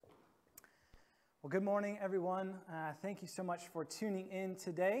Well, good morning, everyone. Thank you so much for tuning in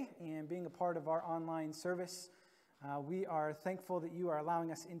today and being a part of our online service. We are thankful that you are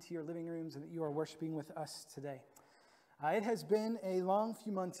allowing us into your living rooms and that you are worshiping with us today. It has been a long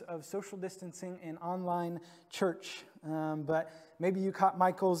few months of social distancing and online church, but maybe you caught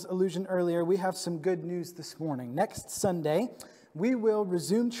Michael's allusion earlier. We have some good news this morning. Next Sunday, we will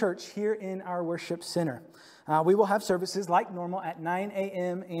resume church here in our worship center. We will have services like normal at 9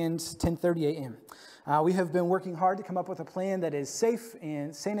 a.m. and 10:30 a.m. We have been working hard to come up with a plan that is safe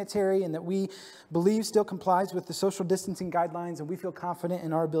and sanitary and that we believe still complies with the social distancing guidelines, and we feel confident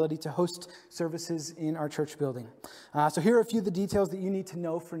in our ability to host services in our church building. So here are a few of the details that you need to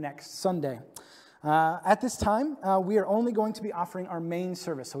know for next Sunday. At this time, we are only going to be offering our main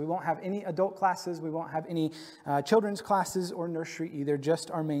service. So we won't have any adult classes, we won't have any children's classes or nursery either, just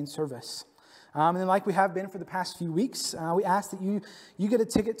our main service. And then like we have been for the past few weeks, we ask that you get a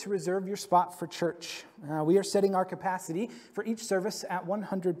ticket to reserve your spot for church. We are setting our capacity for each service at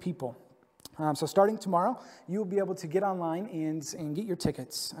 100 people. So starting tomorrow, you will be able to get online and get your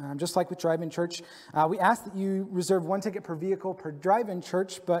tickets. Just like with drive-in church, we ask that you reserve one ticket per vehicle per drive-in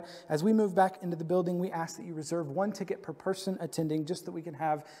church, but as we move back into the building, we ask that you reserve one ticket per person attending, just so we can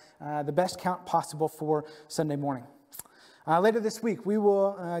have the best count possible for Sunday morning. Later this week, we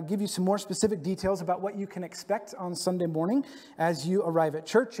will give you some more specific details about what you can expect on Sunday morning as you arrive at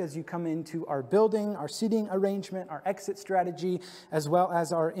church, as you come into our building, our seating arrangement, our exit strategy, as well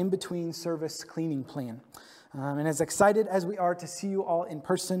as our in-between service cleaning plan. And as excited as we are to see you all in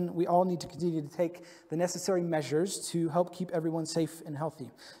person, we all need to continue to take the necessary measures to help keep everyone safe and healthy.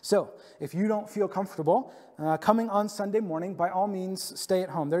 So if you don't feel comfortable coming on Sunday morning, by all means, stay at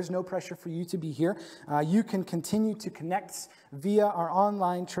home. There's no pressure for you to be here. You can continue to connect via our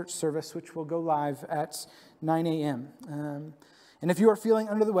online church service, which will go live at 9 a.m. And if you are feeling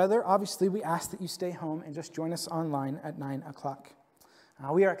under the weather, obviously we ask that you stay home and just join us online at 9 o'clock.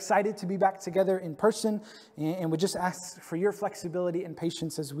 We are excited to be back together in person, and we just ask for your flexibility and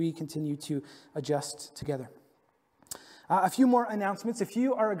patience as we continue to adjust together. A few more announcements. If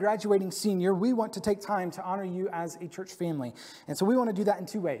you are a graduating senior, we want to take time to honor you as a church family. And so we want to do that in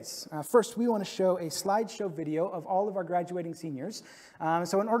two ways. First, we want to show a slideshow video of all of our graduating seniors.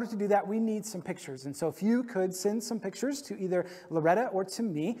 So in order to do that, we need some pictures. And so if you could send some pictures to either Loretta or to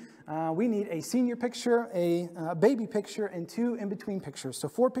me, we need a senior picture, a baby picture, and two in-between pictures. So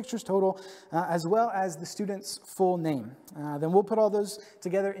 4 pictures total, as well as the student's full name. Then we'll put all those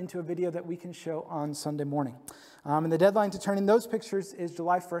together into a video that we can show on Sunday morning. And the deadline to turn in those pictures is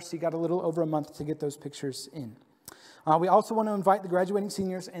July 1st. So you got a little over a month to get those pictures in. We also want to invite the graduating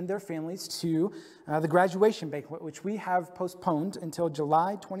seniors and their families to the graduation banquet, which we have postponed until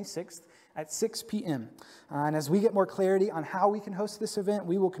July 26th at 6 p.m. And as we get more clarity on how we can host this event,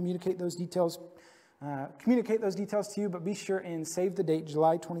 we will communicate those details to you, but be sure and save the date,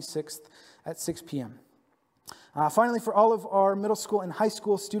 July 26th at 6 p.m. Finally, for all of our middle school and high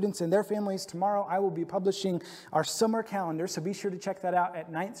school students and their families, tomorrow I will be publishing our summer calendar, so be sure to check that out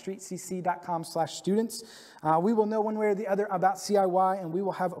at 9thstreetcc.com/students. We will know one way or the other about CIY, and we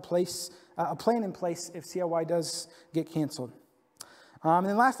will have a plan in place if CIY does get canceled. And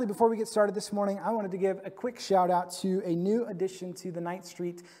then lastly, before we get started this morning, I wanted to give a quick shout out to a new addition to the 9th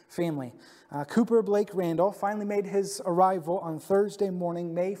Street family. Cooper Blake Randall finally made his arrival on Thursday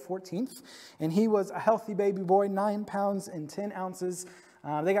morning, May 14th, and he was a healthy baby boy, 9 pounds and 10 ounces.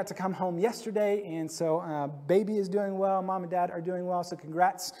 They got to come home yesterday, and so baby is doing well, mom and dad are doing well, so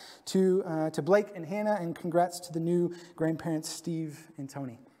congrats to Blake and Hannah, and congrats to the new grandparents, Steve and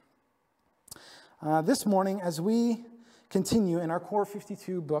Tony. This morning, as we continue in our Core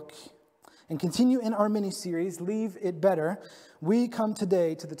 52 book and continue in our mini-series, Leave It Better, we come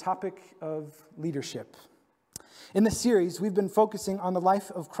today to the topic of leadership. In this series, we've been focusing on the life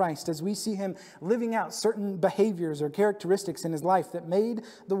of Christ as we see him living out certain behaviors or characteristics in his life that made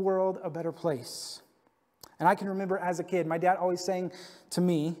the world a better place. And I can remember as a kid, my dad always saying to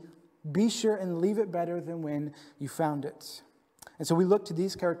me, be sure and leave it better than when you found it. And so we look to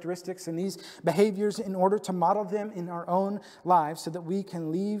these characteristics and these behaviors in order to model them in our own lives so that we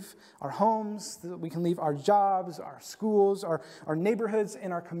can leave our homes, so that we can leave our jobs, our schools, our neighborhoods,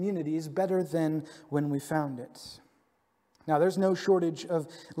 and our communities better than when we found it. Now, there's no shortage of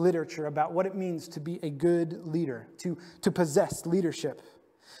literature about what it means to be a good leader, to possess leadership.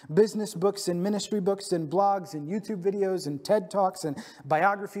 Business books and ministry books and blogs and YouTube videos and TED Talks and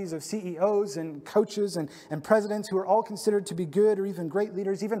biographies of CEOs and coaches and presidents who are all considered to be good or even great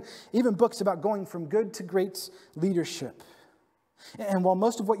leaders, even books about going from good to great leadership. And while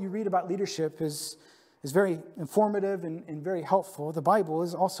most of what you read about leadership is is very informative and very helpful, the Bible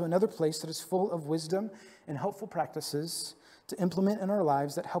is also another place that is full of wisdom and helpful practices to implement in our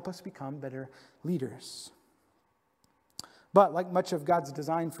lives that help us become better leaders. But like much of God's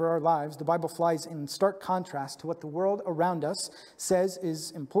design for our lives, the Bible flies in stark contrast to what the world around us says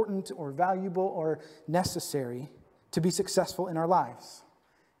is important or valuable or necessary to be successful in our lives.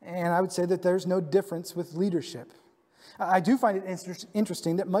 And I would say that there's no difference with leadership. I do find it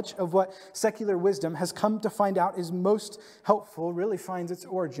interesting that much of what secular wisdom has come to find out is most helpful really finds its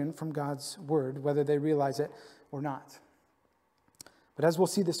origin from God's word, whether they realize it or not. But as we'll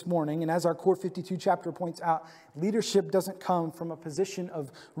see this morning, and as our Core 52 chapter points out, leadership doesn't come from a position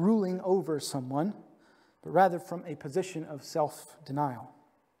of ruling over someone, but rather from a position of self-denial.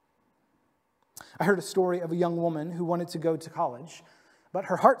 I heard a story of a young woman who wanted to go to college, but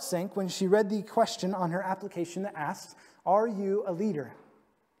her heart sank when she read the question on her application that asked, "Are you a leader?"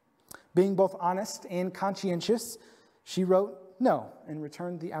 Being both honest and conscientious, she wrote no and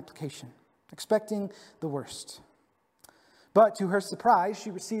returned the application, expecting the worst. But to her surprise,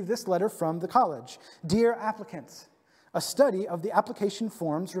 she received this letter from the college. "Dear applicants, a study of the application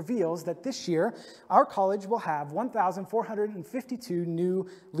forms reveals that this year our college will have 1,452 new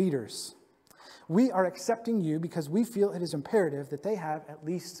leaders. We are accepting you because we feel it is imperative that they have at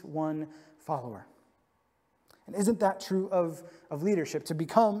least one follower." And isn't that true of leadership? To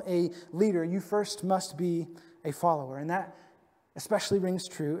become a leader, you first must be a follower. And that especially rings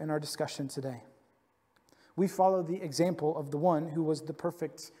true in our discussion today. We follow the example of the one who was the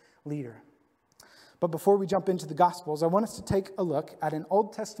perfect leader. But before we jump into the Gospels, I want us to take a look at an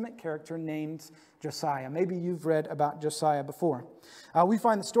Old Testament character named Josiah. Maybe you've read about Josiah before. We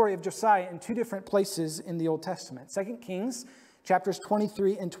find the story of Josiah in two different places in the Old Testament. 2 Kings, chapters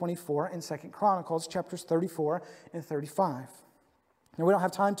 23 and 24, and 2 Chronicles, chapters 34 and 35. Now, we don't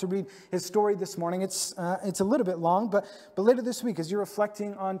have time to read his story this morning. It's a little bit long, but later this week, as you're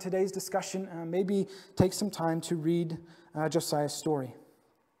reflecting on today's discussion, maybe take some time to read Josiah's story.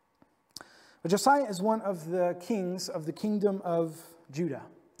 But Josiah is one of the kings of the kingdom of Judah.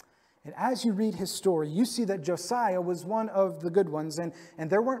 And as you read his story, you see that Josiah was one of the good ones, and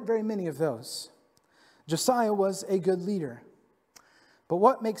there weren't very many of those. Josiah was a good leader. But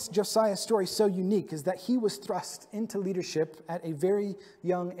what makes Josiah's story so unique is that he was thrust into leadership at a very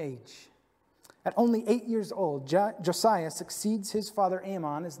young age. At only 8 years old, Josiah succeeds his father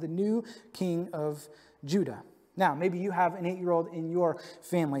Amon as the new king of Judah. Now, maybe you have an 8-year-old in your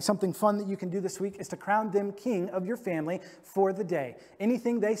family. Something fun that you can do this week is to crown them king of your family for the day.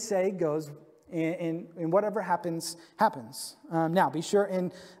 Anything they say goes, and whatever happens, happens. Now, be sure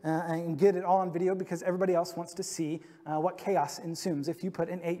and get it all on video because everybody else wants to see what chaos ensues if you put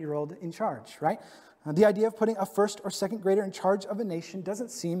an 8-year-old in charge, right? The idea of putting a first or second grader in charge of a nation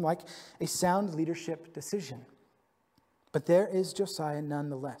doesn't seem like a sound leadership decision. But there is Josiah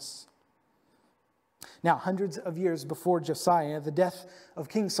nonetheless. Now, hundreds of years before Josiah, the death of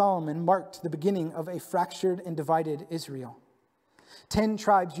King Solomon marked the beginning of a fractured and divided Israel. 10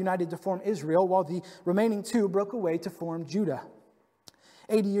 tribes united to form Israel, while the remaining 2 broke away to form Judah.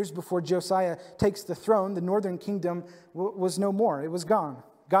 80 years before Josiah takes the throne, the northern kingdom was no more. It was gone.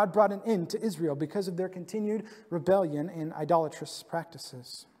 God brought an end to Israel because of their continued rebellion and idolatrous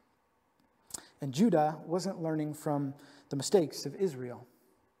practices. And Judah wasn't learning from the mistakes of Israel.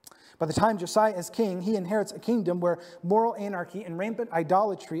 By the time Josiah is king, he inherits a kingdom where moral anarchy and rampant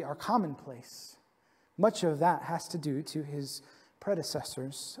idolatry are commonplace. Much of that has to do to his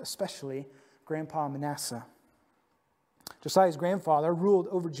predecessors, especially Grandpa Manasseh. Josiah's grandfather ruled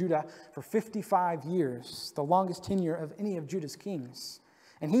over Judah for 55 years, the longest tenure of any of Judah's kings.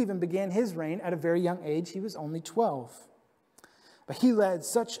 And he even began his reign at a very young age. He was only 12. But he led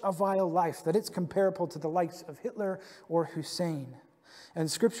such a vile life that it's comparable to the likes of Hitler or Hussein. And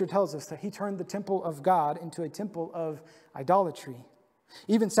Scripture tells us that he turned the temple of God into a temple of idolatry,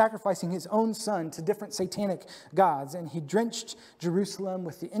 even sacrificing his own son to different satanic gods, and he drenched Jerusalem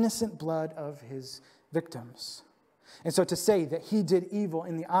with the innocent blood of his victims. And so to say that he did evil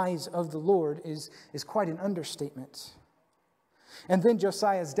in the eyes of the Lord is quite an understatement. And then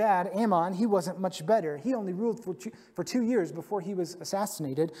Josiah's dad, Amon, he wasn't much better. He only ruled for 2 years before he was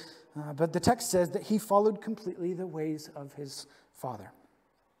assassinated, but the text says that he followed completely the ways of his father.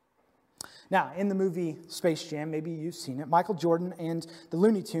 Now, in the movie Space Jam, maybe you've seen it, Michael Jordan and the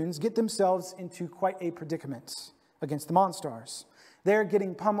Looney Tunes get themselves into quite a predicament against the Monstars. They're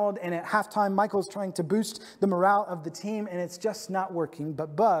getting pummeled, and at halftime, Michael's trying to boost the morale of the team, and it's just not working.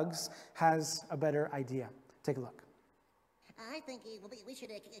 But Bugs has a better idea. Take a look. I think we should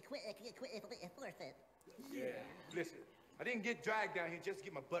quit forfeit. Yeah, listen, I didn't get dragged down here just to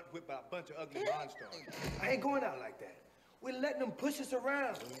get my butt whipped by a bunch of ugly monsters. I ain't going out like that. We're letting them push us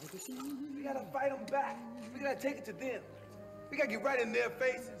around. We gotta fight them back. We gotta take it to them. We gotta get right in their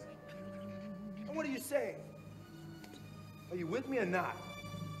faces. And what do you say? Are you with me or not?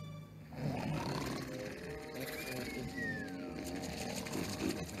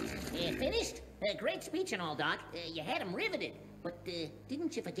 Finished? Great speech and all, Doc. You had him riveted. But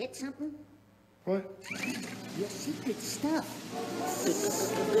didn't you forget something? What? Your secret stuff.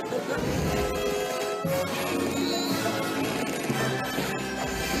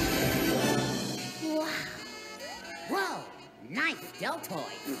 Wow. Whoa. Nice deltoid.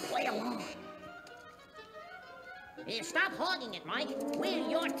 Play along. Stop hogging it, Mike. We're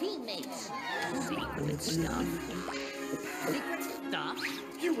your teammates. Secret stuff. Secret stuff?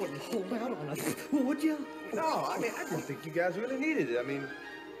 You wouldn't hold out on us, would you? No, I mean, I didn't think you guys really needed it. I mean,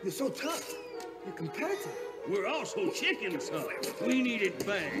 you're so tough. You're competitive. We're also chickens, son. We need it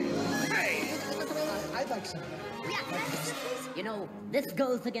bad. Hey! I'd like some. You know, this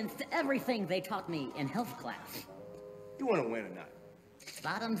goes against everything they taught me in health class. You want to win or not?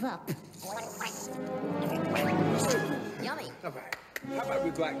 Bottoms up. Yummy. All right. How about we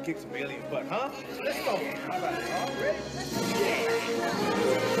go out and kick some alien butt, huh? Let's go. How about it? All ready?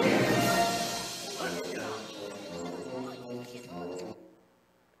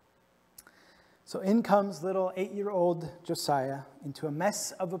 So in comes little 8-year-old Josiah into a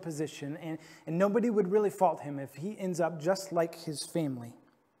mess of a position, and nobody would really fault him if he ends up just like his family.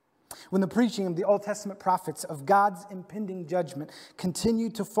 When the preaching of the Old Testament prophets of God's impending judgment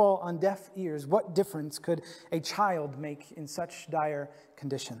continued to fall on deaf ears, what difference could a child make in such dire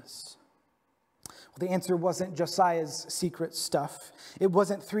conditions? Well, the answer wasn't Josiah's secret stuff. It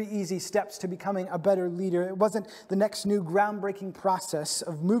wasn't 3 easy steps to becoming a better leader. It wasn't the next new groundbreaking process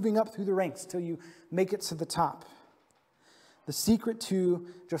of moving up through the ranks till you make it to the top. The secret to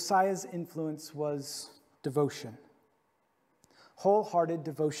Josiah's influence was devotion. Wholehearted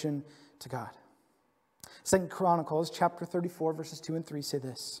devotion to God. 2 Chronicles chapter 34, verses 2 and 3 say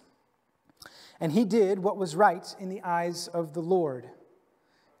this. And he did what was right in the eyes of the Lord,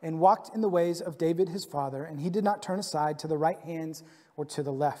 and walked in the ways of David his father, and he did not turn aside to the right hand or to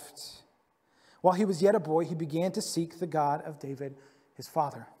the left. While he was yet a boy, he began to seek the God of David his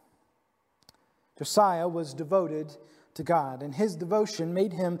father. Josiah was devoted to God, and his devotion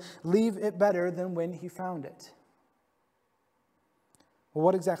made him leave it better than when he found it. Well,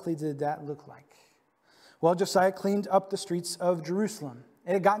 what exactly did that look like? Well, Josiah cleaned up the streets of Jerusalem.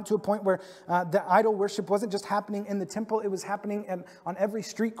 It had gotten to a point where the idol worship wasn't just happening in the temple, it was happening on every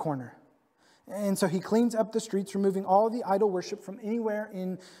street corner. And so he cleans up the streets, removing all the idol worship from anywhere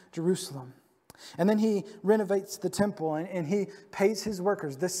in Jerusalem. And then he renovates the temple, and he pays his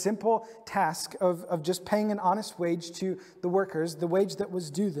workers this simple task of just paying an honest wage to the workers, the wage that was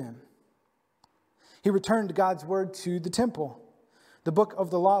due them. He returned God's word to the temple. The book of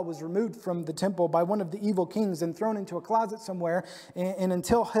the law was removed from the temple by one of the evil kings and thrown into a closet somewhere. And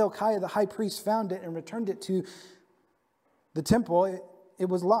until Hilkiah the high priest found it and returned it to the temple, it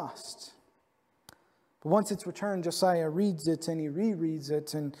was lost. But once it's returned, Josiah reads it and he rereads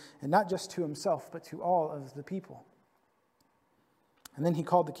it, and not just to himself, but to all of the people. And then he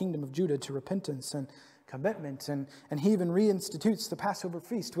called the kingdom of Judah to repentance and commitment, and he even reinstitutes the Passover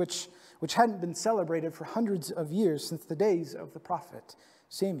feast, which hadn't been celebrated for hundreds of years since the days of the prophet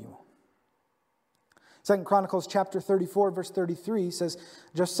Samuel. 2 Chronicles chapter 34, verse 33 says,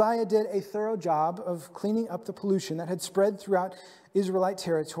 Josiah did a thorough job of cleaning up the pollution that had spread throughout Israelite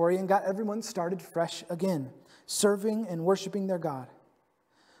territory and got everyone started fresh again, serving and worshiping their God.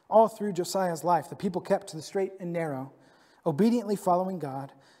 All through Josiah's life, the people kept to the straight and narrow, obediently following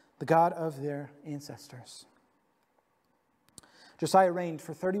God, the God of their ancestors. Josiah reigned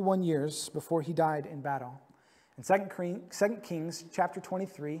for 31 years before he died in battle. And 2 Kings chapter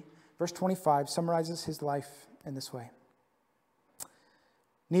 23, verse 25 summarizes his life in this way.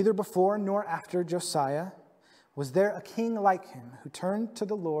 Neither before nor after Josiah was there a king like him who turned to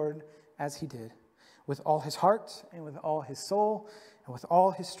the Lord as he did, with all his heart and with all his soul and with all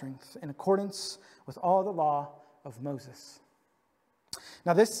his strength, in accordance with all the law of Moses.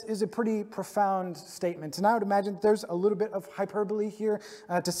 Now, this is a pretty profound statement, and I would imagine there's a little bit of hyperbole here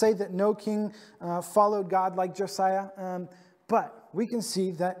to say that no king followed God like Josiah, but we can see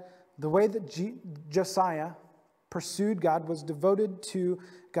that the way that Josiah pursued God, was devoted to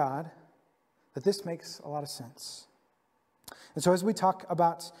God, that this makes a lot of sense. And so as we talk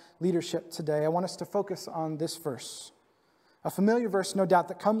about leadership today, I want us to focus on this verse, a familiar verse, no doubt,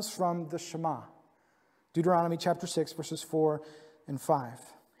 that comes from the Shema, Deuteronomy chapter 6, verses 4 and 5.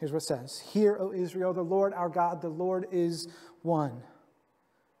 Here's what it says. Hear, O Israel, the Lord our God, the Lord is one.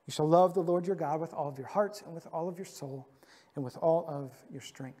 You shall love the Lord your God with all of your heart and with all of your soul and with all of your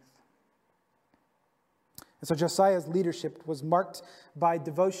strength. And so Josiah's leadership was marked by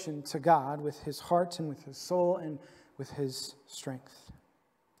devotion to God with his heart and with his soul and with his strength.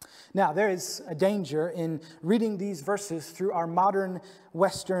 Now, there is a danger in reading these verses through our modern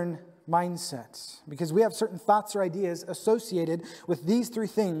Western mindset, because we have certain thoughts or ideas associated with these three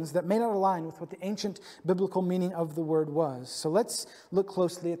things that may not align with what the ancient biblical meaning of the word was. So let's look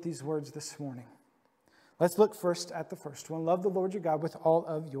closely at these words this morning. Let's look first at the first one. Love the Lord your God with all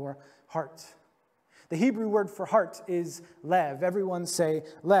of your heart. The Hebrew word for heart is lev. Everyone say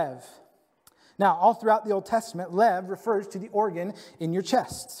lev. Now, all throughout the Old Testament, lev refers to the organ in your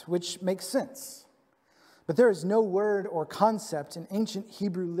chest, which makes sense. But there is no word or concept in ancient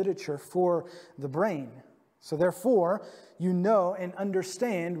Hebrew literature for the brain. So therefore, you know and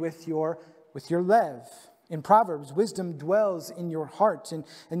understand with your lev. In Proverbs, wisdom dwells in your heart,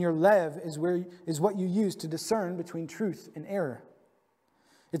 and your lev is what you use to discern between truth and error.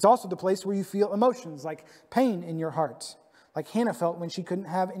 It's also the place where you feel emotions like pain in your heart, like Hannah felt when she couldn't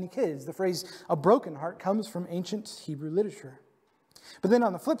have any kids. The phrase, a broken heart, comes from ancient Hebrew literature. But then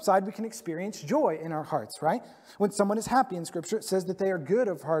on the flip side, we can experience joy in our hearts, right? When someone is happy in Scripture, it says that they are good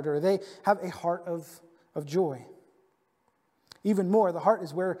of heart, or they have a heart of joy. Even more, the heart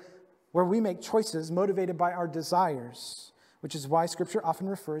is where we make choices motivated by our desires, which is why Scripture often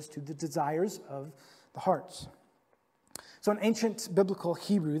refers to the desires of the heart. So in ancient biblical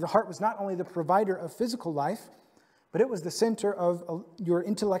Hebrew, the heart was not only the provider of physical life, but it was the center of your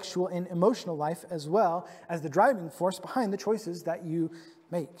intellectual and emotional life, as well as the driving force behind the choices that you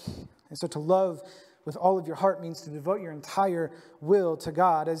make. And so to love with all of your heart means to devote your entire will to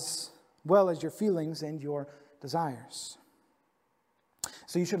God, as well as your feelings and your desires.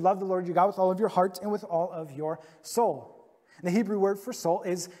 So you should love the Lord your God with all of your heart and with all of your soul. And the Hebrew word for soul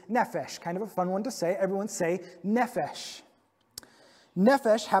is nephesh. Kind of a fun one to say. Everyone say nephesh.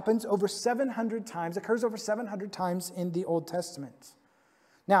 Nephesh happens over 700 times, occurs over 700 times in the Old Testament.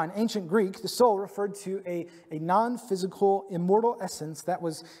 Now, in ancient Greek, the soul referred to a non-physical, immortal essence that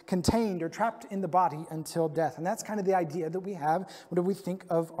was contained or trapped in the body until death. And that's kind of the idea that we have when we think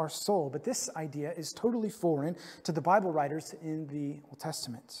of our soul. But this idea is totally foreign to the Bible writers in the Old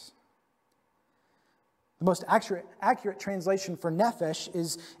Testament. The most accurate translation for nephesh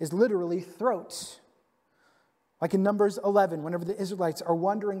is literally throat. Like in Numbers 11, whenever the Israelites are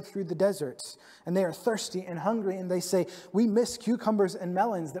wandering through the desert and they are thirsty and hungry and they say, we miss cucumbers and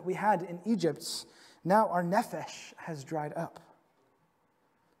melons that we had in Egypt. Now our nephesh has dried up.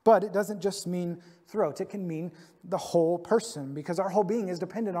 But it doesn't just mean throat. It can mean the whole person, because our whole being is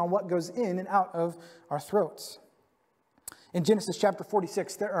dependent on what goes in and out of our throats. In Genesis chapter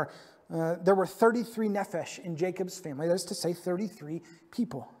 46, there were 33 nephesh in Jacob's family. That is to say, 33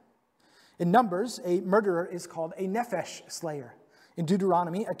 people. In Numbers, a murderer is called a nephesh slayer. In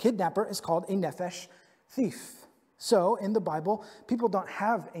Deuteronomy, a kidnapper is called a nephesh thief. So, in the Bible, people don't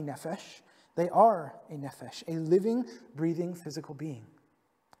have a nephesh. They are a nephesh, a living, breathing, physical being.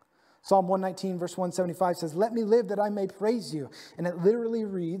 Psalm 119, verse 175 says, let me live that I may praise you. And it literally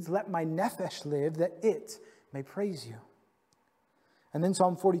reads, let my nephesh live that it may praise you. And then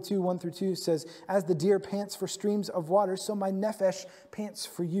Psalm 42, 1 through 2 says, as the deer pants for streams of water, so my nephesh pants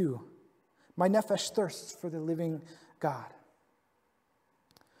for you. My nephesh thirsts for the living God.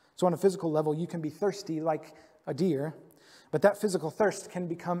 So on a physical level, you can be thirsty like a deer, but that physical thirst can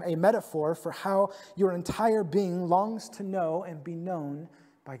become a metaphor for how your entire being longs to know and be known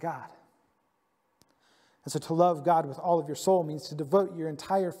by God. And so to love God with all of your soul means to devote your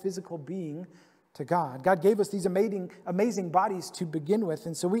entire physical being to God. God gave us these amazing bodies to begin with,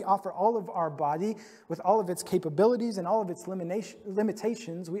 and so we offer all of our body with all of its capabilities and all of its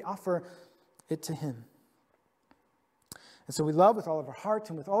limitations. We offer it to Him. And so we love with all of our heart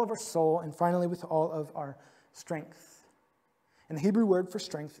and with all of our soul, and finally with all of our strength. And the Hebrew word for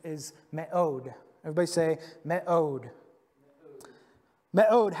strength is me'od. Everybody say me'od.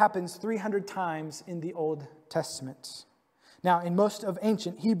 Me'od happens 300 times in the Old Testament. Now, in most of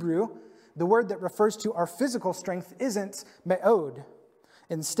ancient Hebrew, the word that refers to our physical strength isn't me'od.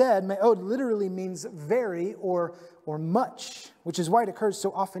 Instead, me'od literally means very or much, which is why it occurs so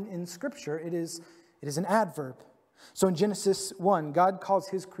often in Scripture. It is an adverb. So in Genesis 1, God calls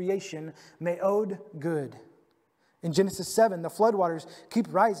His creation me'od good. In Genesis 7, the floodwaters keep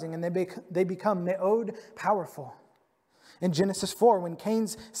rising and they become me'od powerful. In Genesis 4, when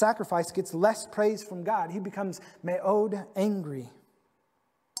Cain's sacrifice gets less praise from God, he becomes me'od angry.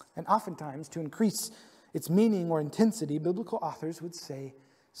 And oftentimes, to increase its meaning or intensity, biblical authors would say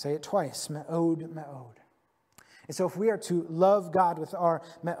Say it twice, me'od, me'od. And so if we are to love God with our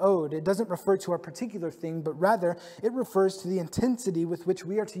me'od, it doesn't refer to a particular thing, but rather it refers to the intensity with which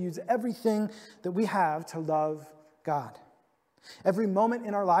we are to use everything that we have to love God. Every moment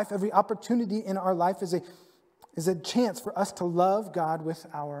in our life, every opportunity in our life is a chance for us to love God with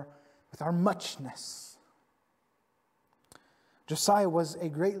our muchness. Josiah was a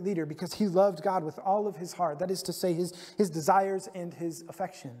great leader because he loved God with all of his heart. That is to say, his desires and his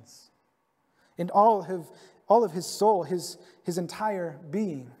affections. And all of his soul, his entire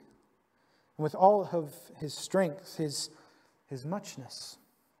being. And with all of his strength, his muchness.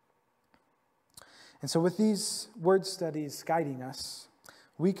 And so with these word studies guiding us,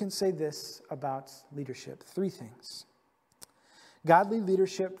 we can say this about leadership. 3 things. Godly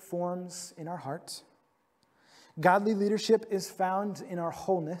leadership forms in our heart. Godly leadership is found in our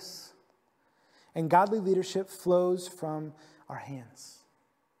wholeness. And godly leadership flows from our hands.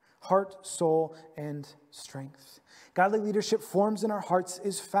 Heart, soul, and strength. Godly leadership forms in our hearts,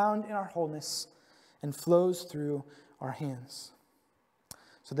 is found in our wholeness, and flows through our hands.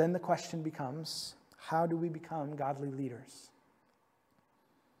 So then the question becomes, how do we become godly leaders?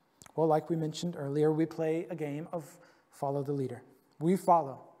 Well, like we mentioned earlier, we play a game of follow the leader. We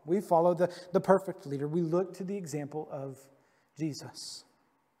follow the perfect leader. We look to the example of Jesus.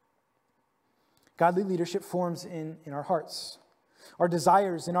 Godly leadership forms in our hearts. Our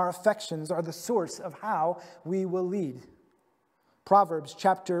desires and our affections are the source of how we will lead. Proverbs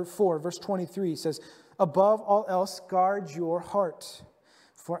chapter 4, verse 23 says, above all else, guard your heart,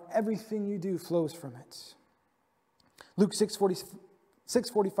 for everything you do flows from it. Luke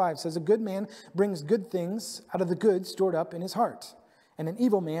 6:45 says, a good man brings good things out of the good stored up in his heart, and an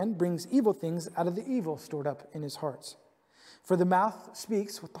evil man brings evil things out of the evil stored up in his heart. For the mouth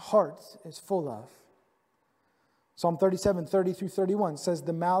speaks what the heart is full of. Psalm 37:30-31 says,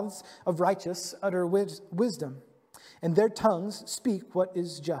 the mouths of righteous utter wisdom, and their tongues speak what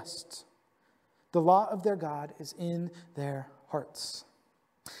is just. The law of their God is in their hearts.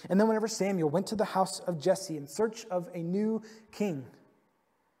 And then whenever Samuel went to the house of Jesse in search of a new king,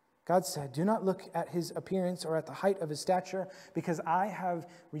 God said, do not look at his appearance or at the height of his stature, because I have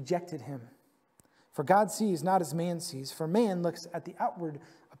rejected him. For God sees not as man sees, for man looks at the outward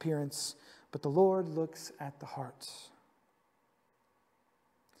appearance, but the Lord looks at the heart.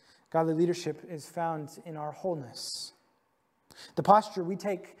 Godly leadership is found in our wholeness. The posture we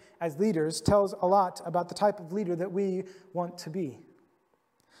take as leaders tells a lot about the type of leader that we want to be.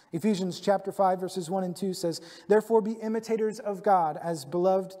 Ephesians chapter 5, verses 1 and 2 says, therefore be imitators of God as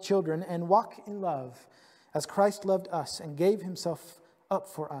beloved children, and walk in love, as Christ loved us and gave himself up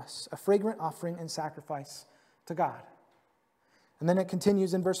for us, a fragrant offering and sacrifice to God. And then it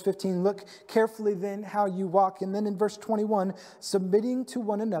continues in verse 15, look carefully then how you walk. And then in verse 21, submitting to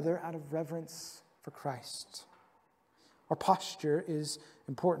one another out of reverence for Christ. Our posture is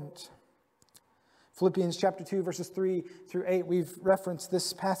important. Philippians chapter 2, verses 3-8, we've referenced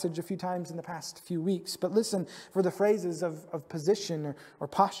this passage a few times in the past few weeks. But listen for the phrases of position or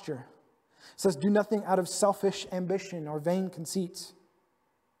posture. It says, do nothing out of selfish ambition or vain conceit.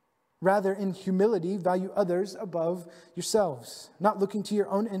 Rather, in humility, value others above yourselves, not looking to your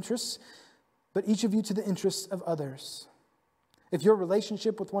own interests, but each of you to the interests of others. If your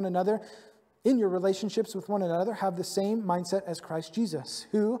relationship with one another, in your relationships with one another, have the same mindset as Christ Jesus,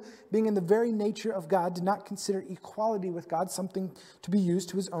 who, being in the very nature of God, did not consider equality with God something to be used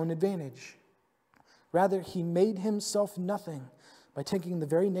to his own advantage. Rather, he made himself nothing by taking the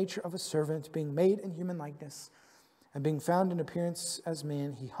very nature of a servant, being made in human likeness, and being found in appearance as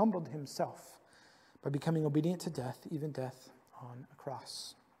man, he humbled himself by becoming obedient to death, even death on a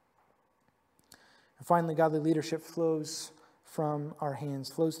cross. And finally, godly leadership flows from our hands,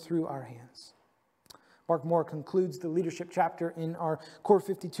 flows through our hands. Mark Moore concludes the leadership chapter in our Core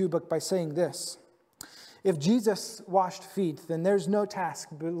 52 book by saying this: if Jesus washed feet, then there's no task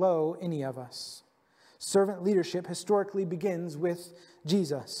below any of us. Servant leadership historically begins with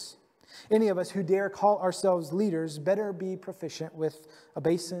Jesus. Any of us who dare call ourselves leaders better be proficient with a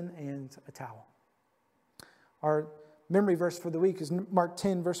basin and a towel. Our memory verse for the week is Mark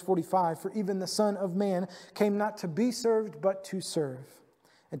 10, verse 45. For even the Son of Man came not to be served, but to serve,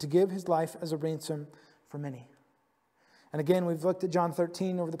 and to give his life as a ransom for many. And again, we've looked at John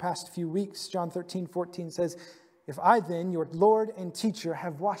 13 over the past few weeks. John 13:14 says, if I then, your Lord and teacher,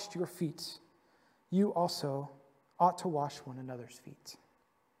 have washed your feet, you also ought to wash one another's feet.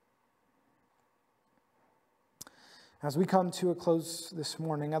 As we come to a close this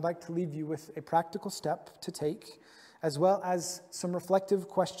morning, I'd like to leave you with a practical step to take, as well as some reflective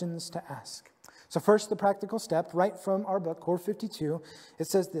questions to ask. So first, the practical step, right from our book, Core 52, it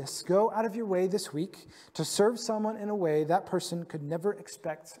says this: go out of your way this week to serve someone in a way that person could never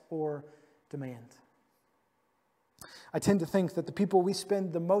expect or demand. I tend to think that the people we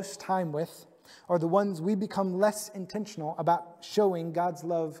spend the most time with are the ones we become less intentional about showing God's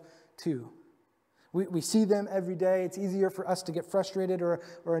love to. We see them every day. It's easier for us to get frustrated or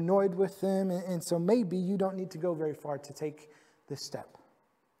annoyed with them, and so maybe you don't need to go very far to take this step.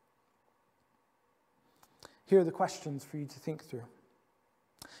 Here are the questions for you to think through.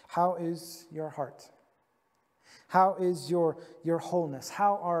 How is your heart? How is your wholeness?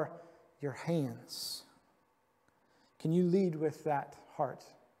 How are your hands? Can you lead with that heart?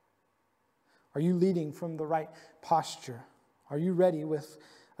 Are you leading from the right posture? Are you ready with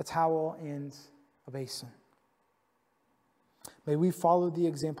a towel and a basin? May we follow the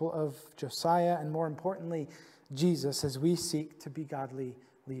example of Josiah and, more importantly, Jesus as we seek to be godly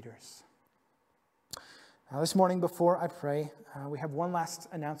leaders. This morning, before I pray, we have one last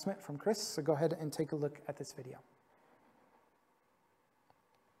announcement from Chris, so go ahead and take a look at this video.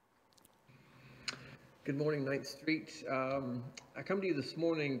 Good morning, 9th Street. I come to you this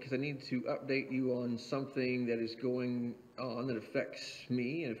morning because I need to update you on something that is going on that affects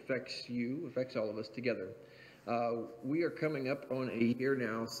me and affects you, affects all of us together. We are coming up on a year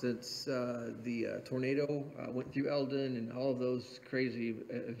now since the tornado went through Eldon and all of those crazy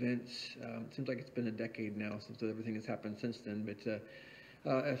events. It seems like it's been a decade now since everything has happened since then.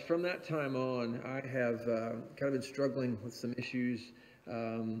 But from that time on, I have kind of been struggling with some issues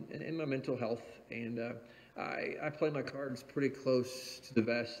in my mental health. And I play my cards pretty close to the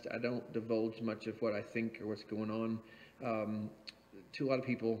vest. I don't divulge much of what I think or what's going on to a lot of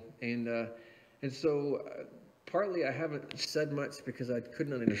people. And so partly I haven't said much because I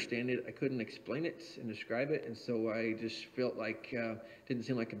couldn't understand it. I couldn't explain it and describe it. And so I just felt like it didn't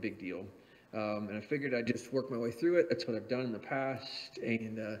seem like a big deal. And I figured I'd just work my way through it. That's what I've done in the past.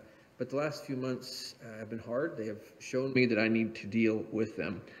 But the last few months have been hard. They have shown me that I need to deal with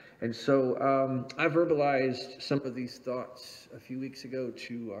them. And so I verbalized some of these thoughts a few weeks ago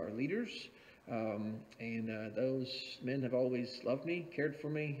to our leaders. Those men have always loved me, cared for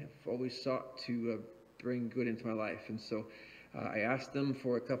me, have always sought to bring good into my life. And so I asked them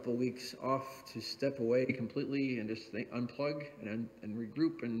for a couple of weeks off to step away completely and just unplug and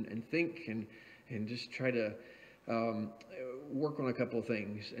regroup and think and just try to work on a couple of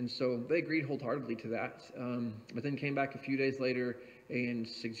things. And so they agreed wholeheartedly to that, but then came back a few days later and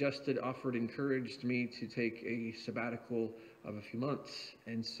offered, encouraged me to take a sabbatical of a few months.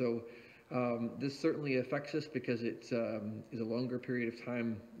 And so this certainly affects us because it is a longer period of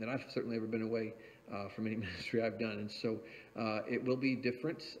time than I've certainly ever been away from any ministry I've done. And so it will be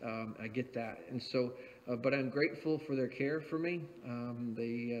different. I get that. And so, but I'm grateful for their care for me.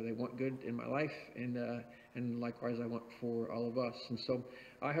 They want good in my life, and likewise I want for all of us. And so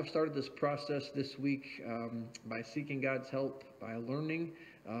I have started this process this week by seeking God's help, by learning,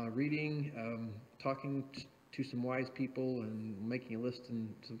 reading, talking to some wise people, and making a list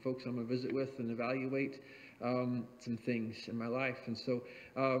and some folks I'm going to visit with and evaluate some things in my life. And so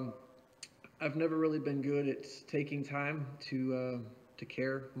I've never really been good at taking time to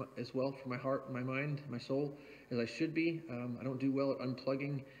care as well for my heart, my mind, my soul as I should be. I don't do well at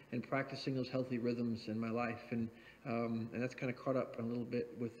unplugging and practicing those healthy rhythms in my life, and that's kind of caught up a little bit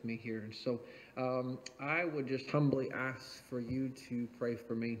with me here. And so I would just humbly ask for you to pray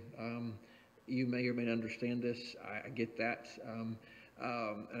for me. You may or may not understand this. I get that.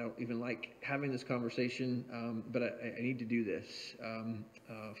 I don't even like having this conversation, but I need to do this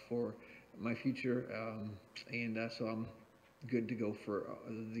for my future, so I'm good to go for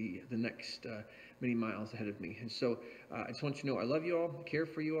the next many miles ahead of me. And so I just want you to know I love you all, care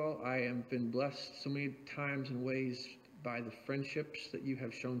for you all. I have been blessed so many times and ways by the friendships that you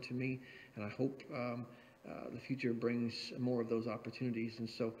have shown to me, and I hope the future brings more of those opportunities. And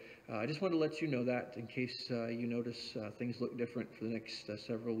so I just want to let you know that in case you notice things look different for the next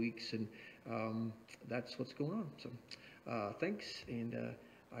several weeks, and that's what's going on. So thanks, and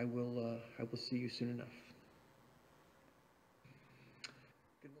I will see you soon enough.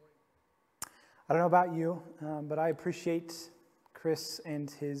 I don't know about you, but I appreciate Chris and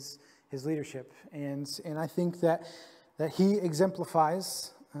his leadership, and I think that he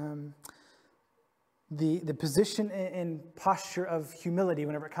exemplifies the position and posture of humility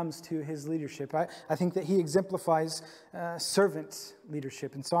whenever it comes to his leadership. I think that he exemplifies servant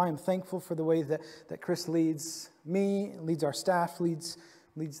leadership, and so I am thankful for the way that Chris leads me, leads our staff, leads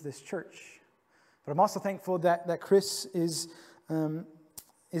this church. But I'm also thankful that Chris is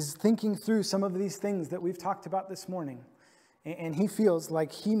thinking through some of these things that we've talked about this morning. And he feels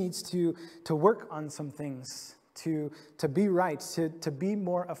like he needs to work on some things, to be right, to be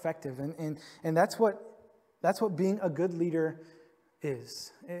more effective. And that's what being a good leader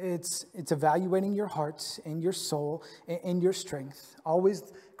is. It's evaluating your heart and your soul and your strength, always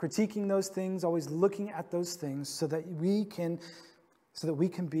critiquing those things, always looking at those things so that we can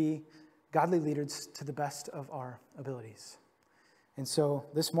be godly leaders to the best of our abilities. And so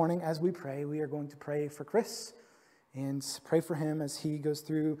this morning as we pray, we are going to pray for Chris and pray for him as he goes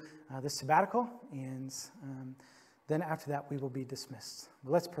through this sabbatical, and then after that we will be dismissed.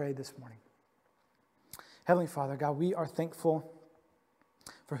 But let's pray this morning. Heavenly Father, God, we are thankful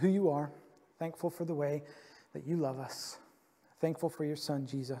for who you are, thankful for the way that you love us, thankful for your Son,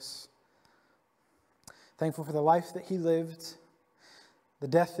 Jesus, thankful for the life that he lived, the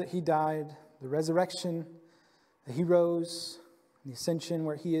death that he died, the resurrection that he rose, the ascension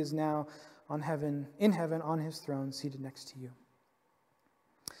where he is now in heaven, on his throne, seated next to you.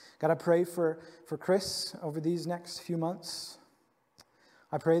 God, I pray for Chris over these next few months.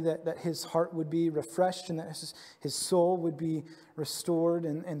 I pray that his heart would be refreshed and that his soul would be restored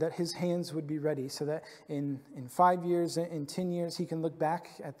and that his hands would be ready so that in 5 years, in 10 years, he can look back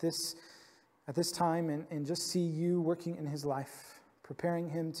at this time and just see you working in his life, preparing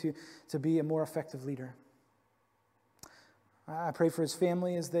him to be a more effective leader. I pray for his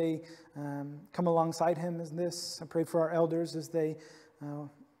family as they come alongside him in this. I pray for our elders as they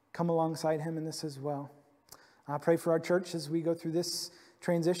come alongside him in this as well. I pray for our church as we go through this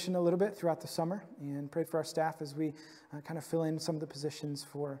transition a little bit throughout the summer, and pray for our staff as we kind of fill in some of the positions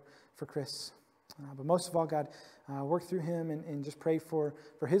for Chris. But most of all, God, work through him and just pray for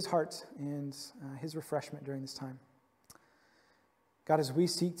his heart and his refreshment during this time. God, as we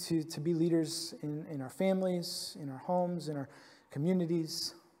seek to be leaders in our families, in our homes, in our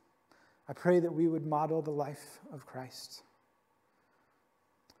communities, I pray that we would model the life of Christ.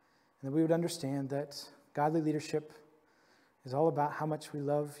 And that we would understand that godly leadership is all about how much we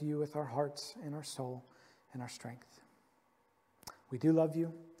love you with our hearts and our soul and our strength. We do love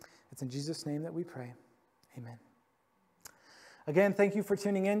you. It's in Jesus' name that we pray. Amen. Again, thank you for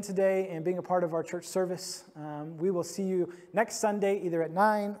tuning in today and being a part of our church service. We will see you next Sunday, either at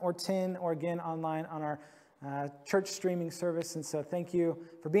 9 or 10, or again online on our church streaming service. And so thank you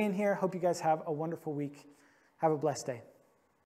for being here. Hope you guys have a wonderful week. Have a blessed day.